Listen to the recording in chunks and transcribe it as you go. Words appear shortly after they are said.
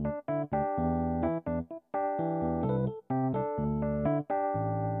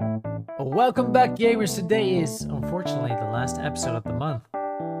Welcome back, gamers. Today is unfortunately the last episode of the month.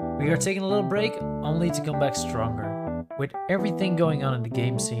 We are taking a little break only to come back stronger. With everything going on in the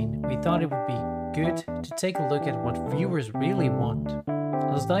game scene, we thought it would be good to take a look at what viewers really want.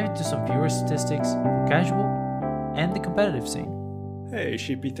 Let's dive into some viewer statistics for casual and the competitive scene. Hey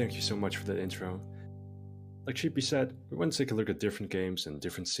Sheepy, thank you so much for that intro. Like Sheepy said, we want to take a look at different games and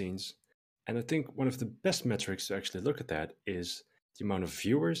different scenes. And I think one of the best metrics to actually look at that is the amount of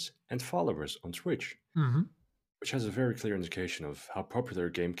viewers and followers on Twitch, which has a very clear indication of how popular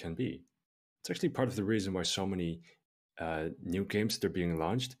a game can be. It's actually part of the reason why so many new games that are being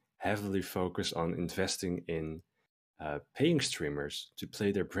launched heavily focus on investing in paying streamers to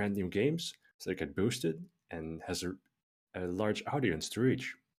play their brand new games so they get boosted and has a large audience to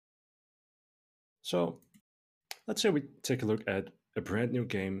reach. So let's say we take a look at a brand new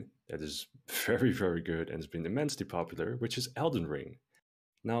game that is very, very good and has been immensely popular, which is Elden Ring.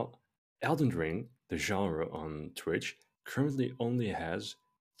 Now, Elden Ring, the genre on Twitch, currently only has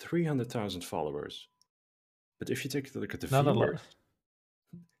 300,000 followers. But if you take a look at the Not a viewers,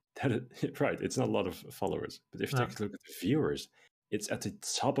 lot. right, it's not a lot of followers. But if you No. take a look at the viewers, it's at the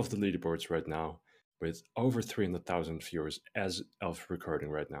top of the leaderboards right now with over 300,000 viewers as of recording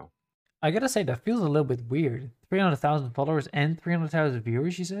right now. I gotta say, that feels a little bit weird. 300,000 followers and 300,000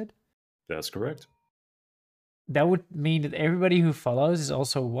 viewers, you said? That's correct. That would mean that everybody who follows is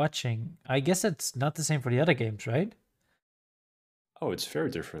also watching. I guess that's not the same for the other games, right? Oh, it's very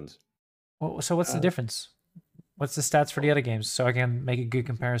different. Well, so what's the difference? What's the stats for the other games so I can make a good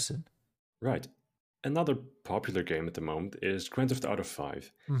comparison? Right. Another popular game at the moment is Grand Theft Auto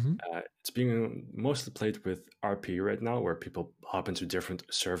 5. It's being mostly played with RP right now, where people hop into different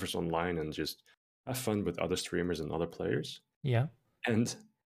servers online and just have fun with other streamers and other players. Yeah. And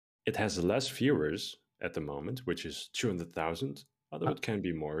it has less viewers at the moment, which is 200,000, although it can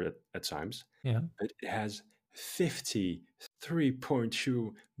be more at times. Yeah. But it has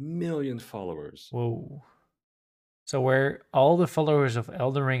 53.2 million followers. Whoa. So where all the followers of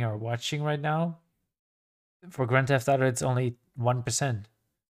Elden Ring are watching right now, for Grand Theft Auto, it's only 1%.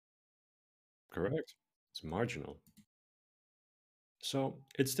 Correct. It's marginal. So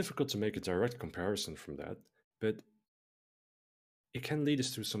it's difficult to make a direct comparison from that, but it can lead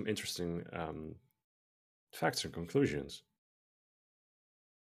us to some interesting facts and conclusions.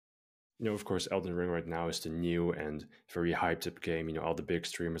 Of course, Elden Ring right now is the new and very hyped up game. All the big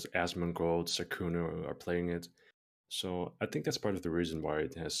streamers, Asmongold, Sakuno are playing it. So I think that's part of the reason why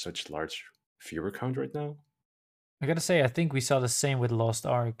it has such large viewer count right now. I gotta say, I think we saw the same with Lost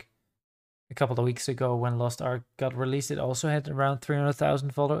Ark. A couple of weeks ago when Lost Ark got released, it also had around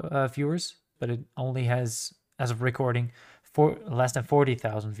 300,000 viewers, but it only has, as of recording, less than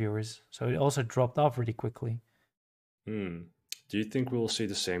 40,000 viewers. So it also dropped off really quickly. Do you think we'll see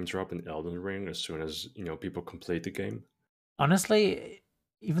the same drop in Elden Ring as soon as people complete the game? Honestly,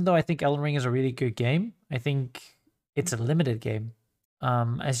 even though I think Elden Ring is a really good game, I think it's a limited game.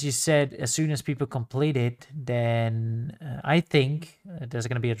 As you said, as soon as people complete it, then I think there's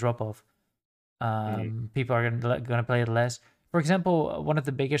going to be a drop off. People are going to play it less. For example, one of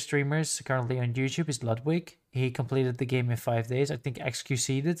the biggest streamers currently on YouTube is Ludwig. He completed the game in 5 days. I think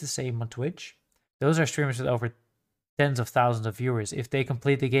XQC did the same on Twitch. Those are streamers with over tens of thousands of viewers. If they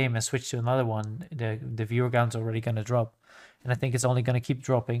complete the game and switch to another one, the viewer count's already going to drop. And I think it's only going to keep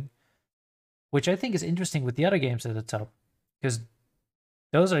dropping, which I think is interesting with the other games at the top, because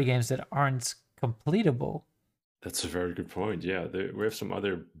those are games that aren't completable. That's a very good point. Yeah, we have some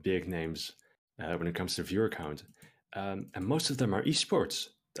other big names when it comes to viewer count. And most of them are esports.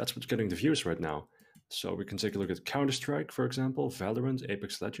 That's what's getting the views right now. So we can take a look at Counter-Strike, for example, Valorant,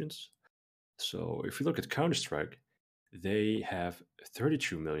 Apex Legends. So if you look at Counter-Strike, they have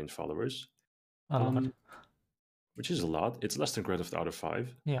 32 million followers. A lot. Which is a lot. It's less than Grand Theft Auto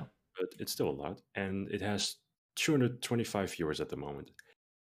 5. Yeah. But it's still a lot. And it has 225 viewers at the moment.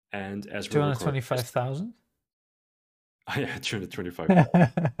 And as we're 225,000? Yeah,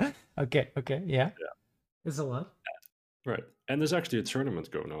 225. Okay, yeah. It's a lot. Right. And there's actually a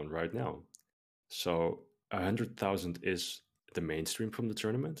tournament going on right now. So 100,000 is the mainstream from the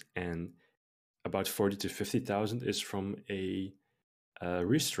tournament, and about 40 to 50,000 is from a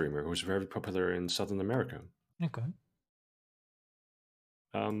restreamer who's very popular in Southern America. Okay.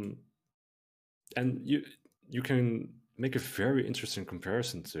 And you can make a very interesting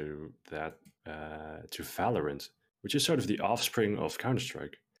comparison to that to Valorant, which is sort of the offspring of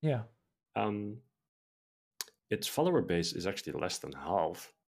Counter-Strike. Yeah. Its follower base is actually less than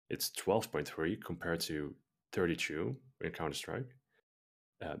half. It's 12.3 compared to 32 in Counter-Strike.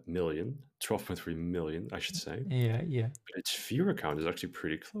 million, 12.3 million, I should say. Yeah, yeah. But its viewer count is actually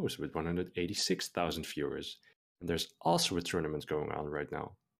pretty close with 186,000 viewers. And there's also a tournament going on right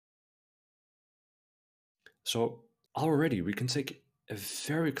now. So already we can take a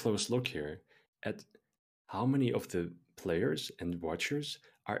very close look here at how many of the players and watchers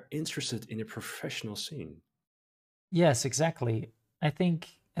are interested in a professional scene. Yes, exactly. I think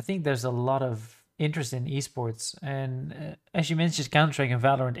there's a lot of interest in esports, and as you mentioned, Counter Strike and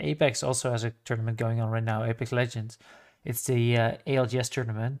Valorant, Apex also has a tournament going on right now, Apex Legends. It's the ALGS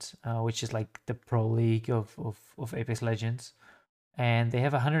tournament, which is like the pro league of Apex Legends, and they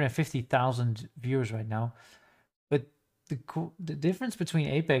have 150,000 viewers right now. But the difference between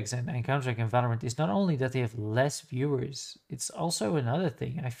Apex and Counter Strike and Valorant is not only that they have less viewers, it's also another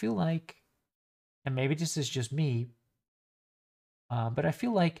thing. I feel like, and maybe this is just me, but I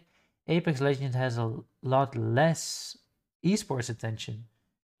feel like Apex Legends has a lot less esports attention.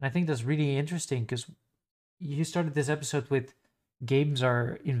 And I think that's really interesting because you started this episode with games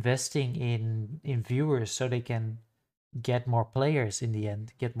are investing in viewers so they can get more players in the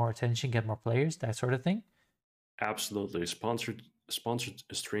end, get more attention, get more players, that sort of thing. Absolutely. Sponsored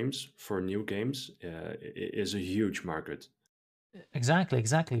streams for new games is a huge market. Exactly,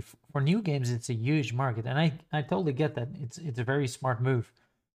 exactly. For new games, it's a huge market, and I totally get that. It's a very smart move.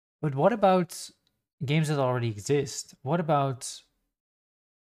 But what about games that already exist? What about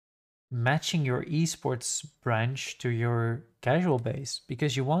matching your esports branch to your casual base?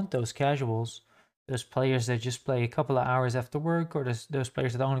 Because you want those casuals, those players that just play a couple of hours after work, or those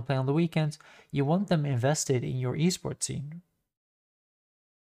players that only play on the weekends. You want them invested in your esports scene,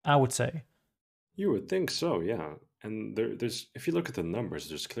 I would say. You would think so, yeah. And there's, if you look at the numbers,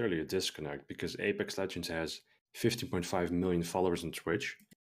 there's clearly a disconnect because Apex Legends has 15.5 million followers on Twitch,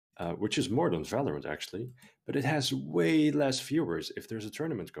 which is more than Valorant actually, but it has way less viewers if there's a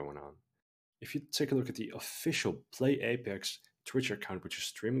tournament going on. If you take a look at the official Play Apex Twitch account, which is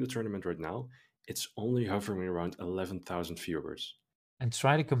streaming the tournament right now, it's only hovering around 11,000 viewers. And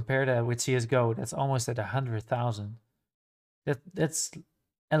try to compare that with CS:GO. That's almost at 100,000. That's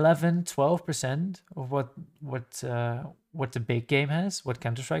 11, 12% of what the big game has, what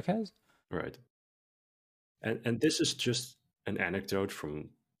Counter Strike has. Right. And this is just an anecdote from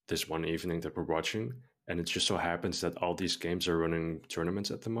this one evening that we're watching, and it just so happens that all these games are running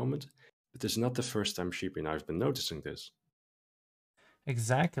tournaments at the moment. But this is not the first time Sheepy and I have been noticing this.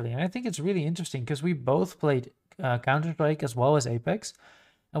 Exactly, and I think it's really interesting because we both played Counter Strike as well as Apex,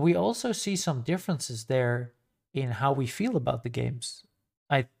 and we also see some differences there in how we feel about the games.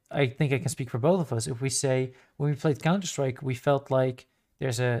 I think I can speak for both of us. If we say when we played Counter Strike, we felt like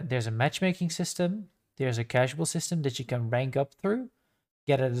there's a matchmaking system, there's a casual system that you can rank up through,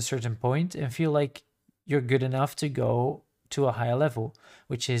 get at a certain point, and feel like you're good enough to go to a higher level,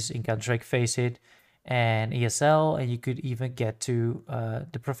 which is in Counter Strike, Face It, and ESL, and you could even get to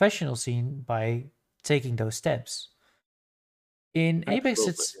the professional scene by taking those steps. In Apex, Absolutely.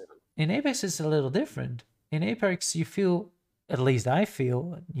 it's in Apex it's a little different. In Apex, you feel, at least I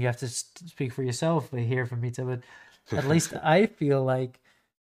feel, you have to speak for yourself here for me to, but at least I feel like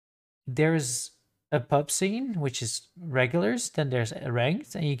there's a pub scene which is regulars, then there's a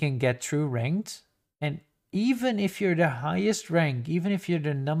ranked, and you can get through ranked. And even if you're the highest rank, even if you're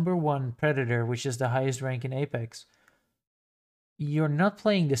the number one predator, which is the highest rank in Apex, you're not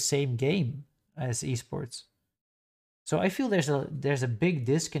playing the same game as esports. So I feel there's a big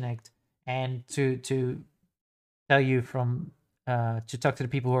disconnect. And to tell you from to talk to the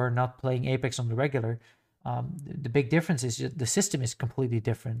people who are not playing Apex on the regular, the big difference is the system is completely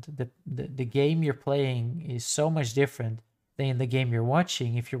different. The game you're playing is so much different than the game you're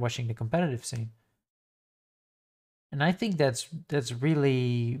watching if you're watching the competitive scene. And that's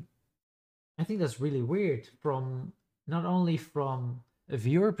really, I think that's really weird from not only from a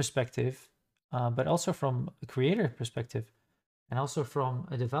viewer perspective, but also from a creator perspective, and also from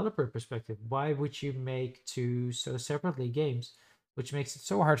a developer perspective. Why would you make two so separately games, which makes it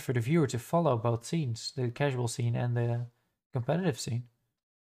so hard for the viewer to follow both scenes, the casual scene and the competitive scene?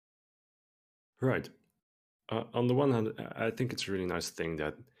 Right. On the one hand, I think it's a really nice thing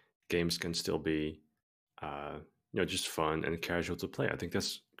that games can still be, uh, just fun and casual to play. I think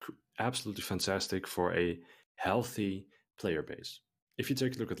that's absolutely fantastic for a healthy player base. If you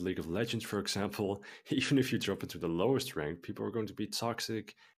take a look at League of Legends, for example, even if you drop into the lowest rank, people are going to be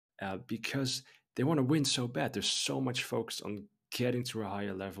toxic because they want to win so bad. There's so much focus on getting to a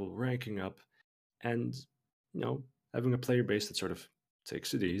higher level, ranking up, and having a player base that sort of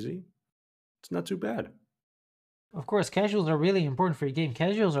takes it easy. It's not too bad. Of course, casuals are really important for your game.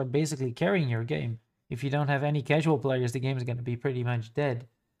 Casuals are basically carrying your game. If you don't have any casual players, the game is going to be pretty much dead.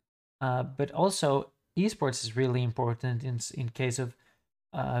 But also, esports is really important in case of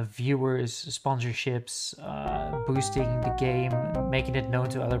viewers, sponsorships, boosting the game, making it known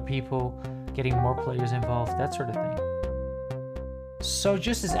to other people, getting more players involved, that sort of thing. So,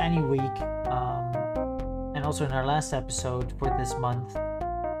 just as any week, and also in our last episode for this month,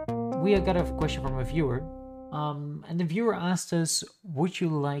 we got a question from a viewer. And the viewer asked us, would you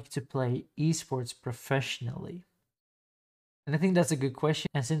like to play esports professionally? And I think that's a good question.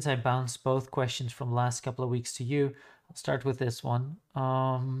 And since I bounced both questions from last couple of weeks to you, I'll start with this one.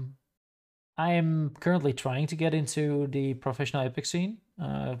 I am currently trying to get into the professional Epic scene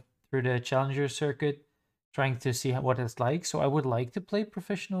through the Challenger circuit, trying to see what it's like. So I would like to play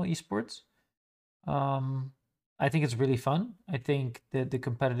professional esports. Um, I think it's really fun. I think the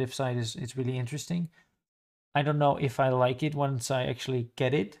competitive side is really interesting. I don't know if I like it once I actually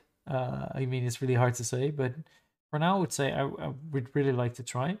get it. I mean, it's really hard to say, but for now, I would say I would really like to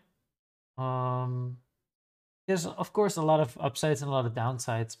try. Um, there's of course a lot of upsides and a lot of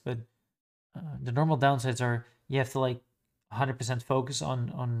downsides, but the normal downsides are you have to like 100% focus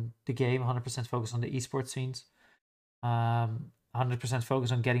on the game, 100% focus on the esports scenes, 100%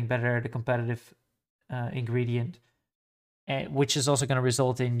 focus on getting better at the competitive ingredient, which is also going to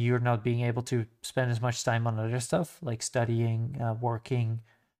result in you're not being able to spend as much time on other stuff like studying, working,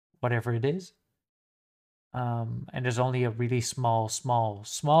 whatever it is. And there's only a really small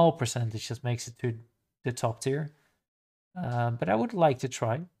percentage that makes it to the top tier. But I would like to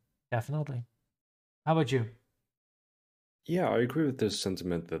try, definitely. How about you? Yeah, I agree with this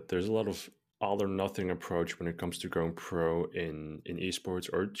sentiment that there's a lot of all or nothing approach when it comes to going pro in esports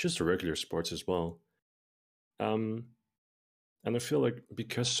or just regular sports as well. Um, and I feel like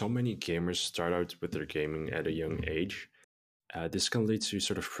because so many gamers start out with their gaming at a young age, this can lead to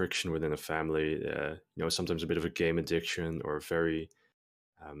sort of friction within a family. Sometimes a bit of a game addiction or a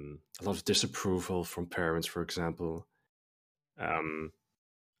lot of disapproval from parents, for example. Um,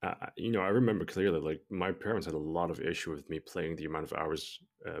 I remember clearly, like my parents had a lot of issue with me playing the amount of hours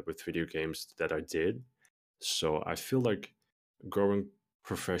with video games that I did. So I feel like going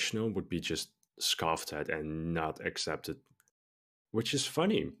professional would be just scoffed at and not accepted, which is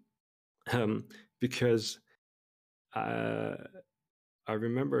funny, um, because uh, I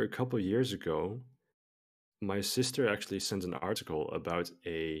remember a couple years ago, my sister actually sent an article about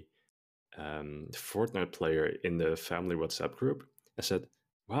a Fortnite player in the family WhatsApp group. I said,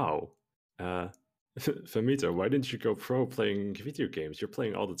 "Wow, uh, Famita, why didn't you go pro playing video games? You're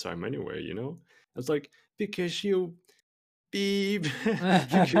playing all the time anyway, you know?" I was like, "Because you beep,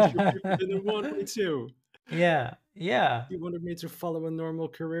 because your people didn't want me to. Yeah, yeah. You wanted me to follow a normal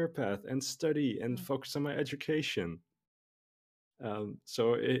career path and study and focus on my education."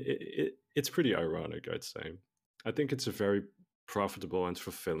 So it's pretty ironic, I'd say. I think it's a very profitable and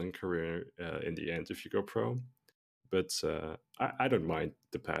fulfilling career in the end if you go pro. But I don't mind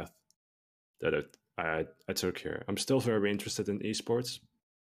the path that I took here. I'm still very interested in esports,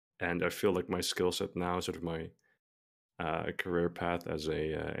 and I feel like my skill set now, sort of my career path as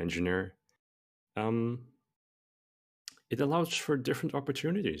a engineer, um, it allows for different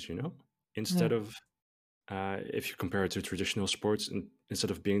opportunities. Yeah. Instead of if you compare it to traditional sports, and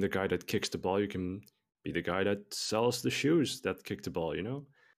instead of being the guy that kicks the ball, you can be the guy that sells the shoes that kick the ball.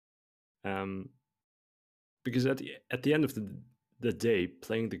 Um, because at the end of the day,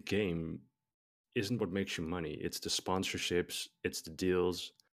 playing the game isn't what makes you money. It's the sponsorships, it's the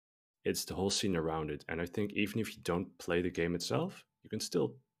deals, it's the whole scene around it. And I think even if you don't play the game itself, you can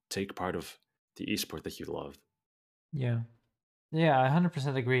still take part of the esport that you love. Yeah. Yeah, I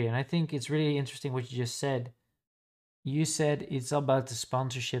 100% agree. And I think it's really interesting what you just said. You said it's about the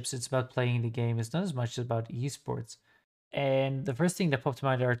sponsorships, it's about playing the game. It's not as much about esports. And the first thing that popped to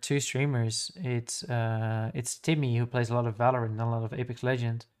mind are two streamers. It's Timmy who plays a lot of Valorant and a lot of Apex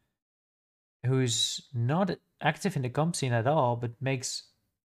Legends, who's not active in the comp scene at all, but makes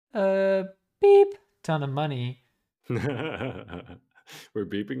a beep ton of money. We're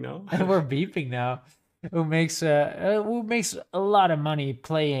beeping now. And we're beeping now. Who makes a lot of money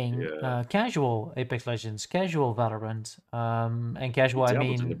playing Yeah, casual Apex Legends, casual Valorant, and he casual I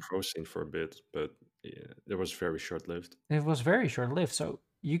dabbled in the mean pro scene for a bit, but yeah, it was very short lived. it was very short lived. So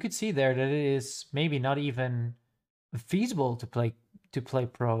you could see there that it is maybe not even feasible to play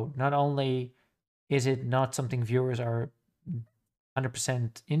pro. Not only is it not something viewers are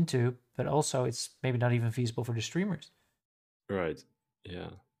 100% into, but also it's maybe not even feasible for the streamers. Right. Yeah.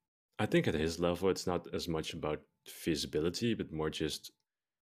 I think at his level, it's not as much about feasibility, but more just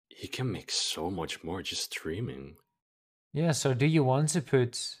he can make so much more just streaming. Yeah, so do you want to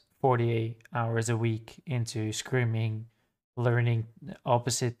put 48 hours a week into screaming learning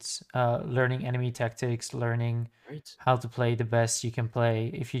opposites, learning enemy tactics, learning right? how to play the best you can play.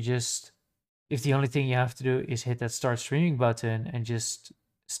 If the only thing you have to do is hit that start streaming button and just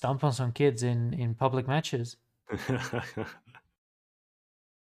stomp on some kids in public matches.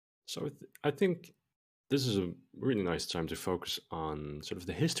 So I think this is a really nice time to focus on sort of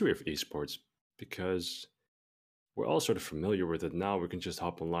the history of esports because we're all sort of familiar with it now. We can just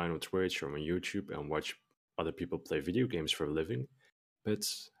hop online on Twitch or on YouTube and watch other people play video games for a living. But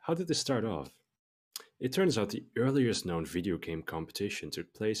how did this start off? It turns out the earliest known video game competition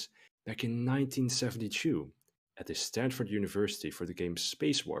took place back in 1972 at the Stanford University for the game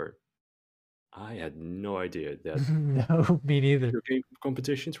Space War. I had no idea that No, me neither. video game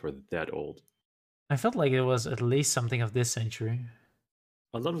competitions were that old. I felt like it was at least something of this century.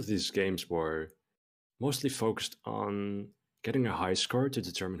 A lot of these games were mostly focused on getting a high score to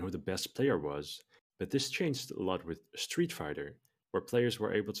determine who the best player was, but this changed a lot with Street Fighter, where players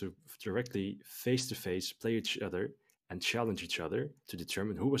were able to directly face to face play each other and challenge each other to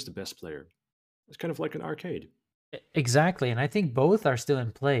determine who was the best player. It's kind of like an arcade. Exactly, and I think both are still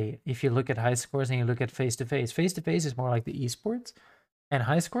in play. If you look at high scores and you look at face to face is more like the esports, and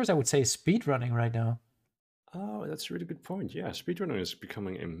high scores I would say is speed running right now. Oh, that's a really good point. Yeah, speedrunning is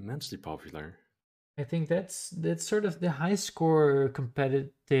becoming immensely popular. I think that's sort of the high score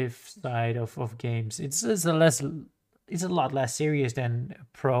competitive side of games. It's a lot less serious than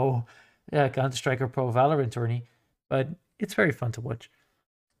pro Counter Strike or pro Valorant tourney, but it's very fun to watch.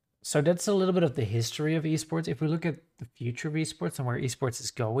 So that's a little bit of the history of esports. If we look at the future of esports and where esports is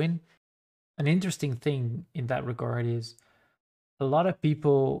going, an interesting thing in that regard is a lot of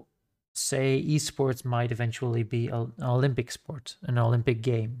people say esports might eventually be an Olympic sport, an Olympic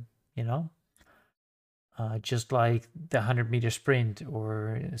game, you know? Just like the 100-meter sprint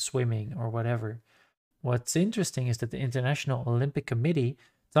or swimming or whatever. What's interesting is that the International Olympic Committee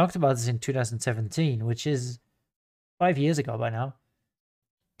talked about this in 2017, which is 5 years ago by now.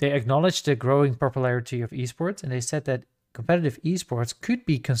 They acknowledged the growing popularity of esports and they said that competitive esports could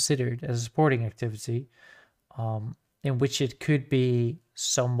be considered as a sporting activity, in which it could be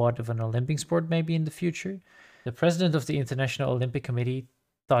somewhat of an Olympic sport maybe in the future. The president of the International Olympic Committee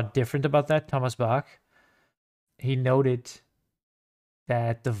thought different about that, Thomas Bach. He noted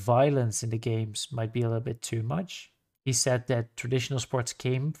that the violence in the games might be a little bit too much. He said that traditional sports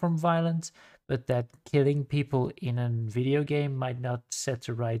came from violence, but that killing people in a video game might not set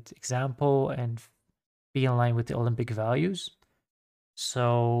the right example and be in line with the Olympic values.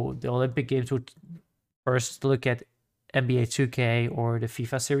 So the Olympic Games would first look at NBA 2K or the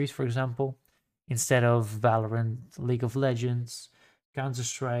FIFA series, for example, instead of Valorant, League of Legends, Counter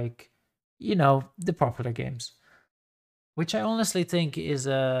Strike, the popular games, which I honestly think is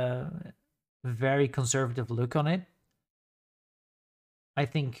a very conservative look on it. I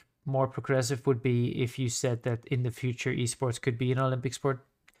think more progressive would be if you said that in the future esports could be an Olympic sport,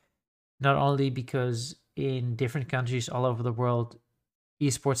 not only because in different countries all over the world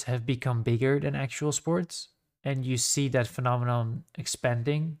esports have become bigger than actual sports, and you see that phenomenon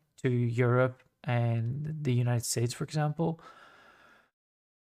expanding to Europe and the United States, for example.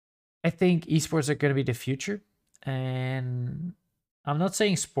 I think esports are going to be the future, and I'm not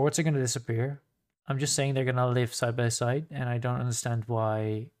saying sports are going to disappear. I'm just saying they're going to live side by side, and I don't understand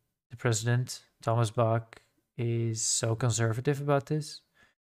why the president, Thomas Bach, is so conservative about this.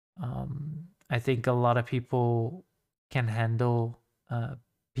 I think a lot of people can handle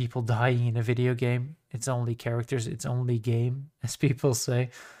people dying in a video game. It's only characters, it's only game, as people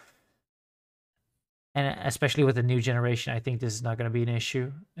say. And especially with the new generation, I think this is not going to be an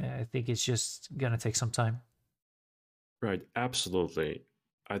issue. I think it's just going to take some time. Right, absolutely.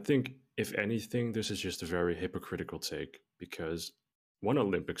 I think, if anything, this is just a very hypocritical take because one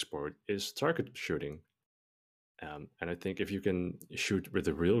Olympic sport is target shooting. And I think if you can shoot with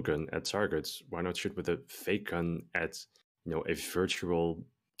a real gun at targets, why not shoot with a fake gun at, a virtual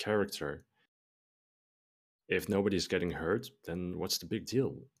character? If nobody's getting hurt, then what's the big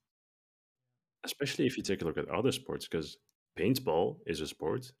deal? Especially if you take a look at other sports, because paintball is a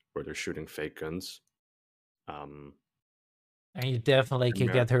sport where they're shooting fake guns. Um, And you definitely can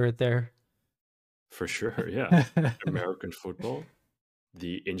Amer- get hurt there. for sure, yeah. American football,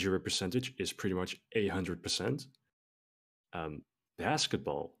 the injury percentage is pretty much 100%. Um,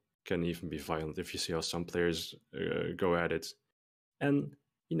 Basketball can even be violent if you see how some players go at it. And,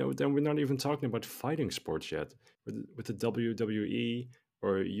 then we're not even talking about fighting sports yet. With the WWE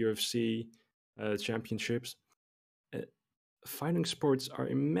or UFC championships, uh, fighting sports are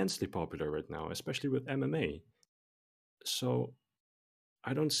immensely popular right now, especially with MMA. So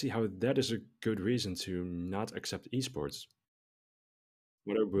I don't see how that is a good reason to not accept esports.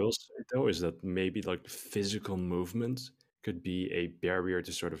 What I will say though is that maybe like physical movement could be a barrier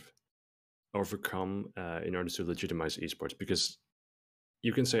to sort of overcome in order to legitimize esports, because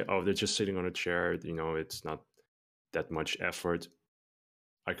you can say, oh, they're just sitting on a chair, it's not that much effort.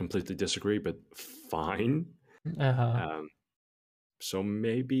 I completely disagree, but fine. Uh-huh. Um, so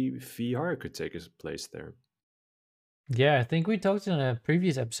maybe VR could take its place there. Yeah, I think we talked in a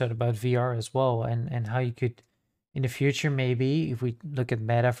previous episode about VR as well, and how you could, in the future, maybe if we look at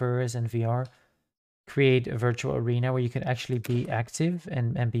metaverse and VR, create a virtual arena where you can actually be active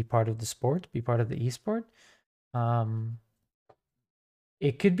and be part of the sport, be part of the esport. Um,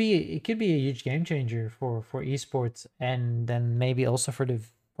 it could be a huge game changer for esports, and then maybe also for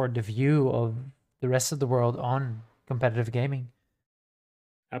the view of the rest of the world on competitive gaming.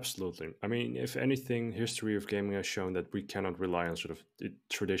 Absolutely. I mean, if anything, history of gaming has shown that we cannot rely on sort of the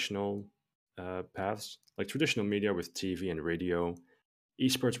traditional paths, like traditional media with TV and radio.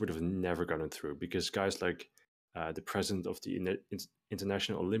 Esports would have never gotten through because guys like the president of the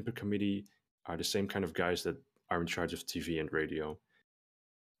International Olympic Committee are the same kind of guys that are in charge of TV and radio.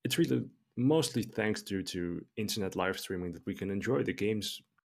 It's really mostly thanks due to internet live streaming that we can enjoy the games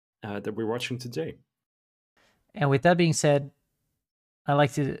that we're watching today. And with that being said, I'd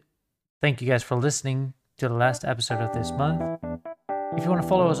like to thank you guys for listening to the last episode of this month. If you want to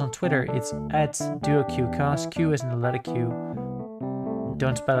follow us on Twitter, it's at DuoQcast. Q is in the letter Q.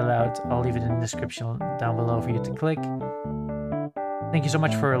 Don't spell it out. I'll leave it in the description down below for you to click. Thank you so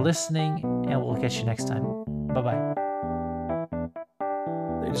much for listening, and we'll catch you next time. Bye bye.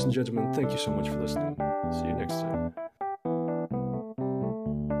 Ladies and gentlemen, thank you so much for listening. See you next time.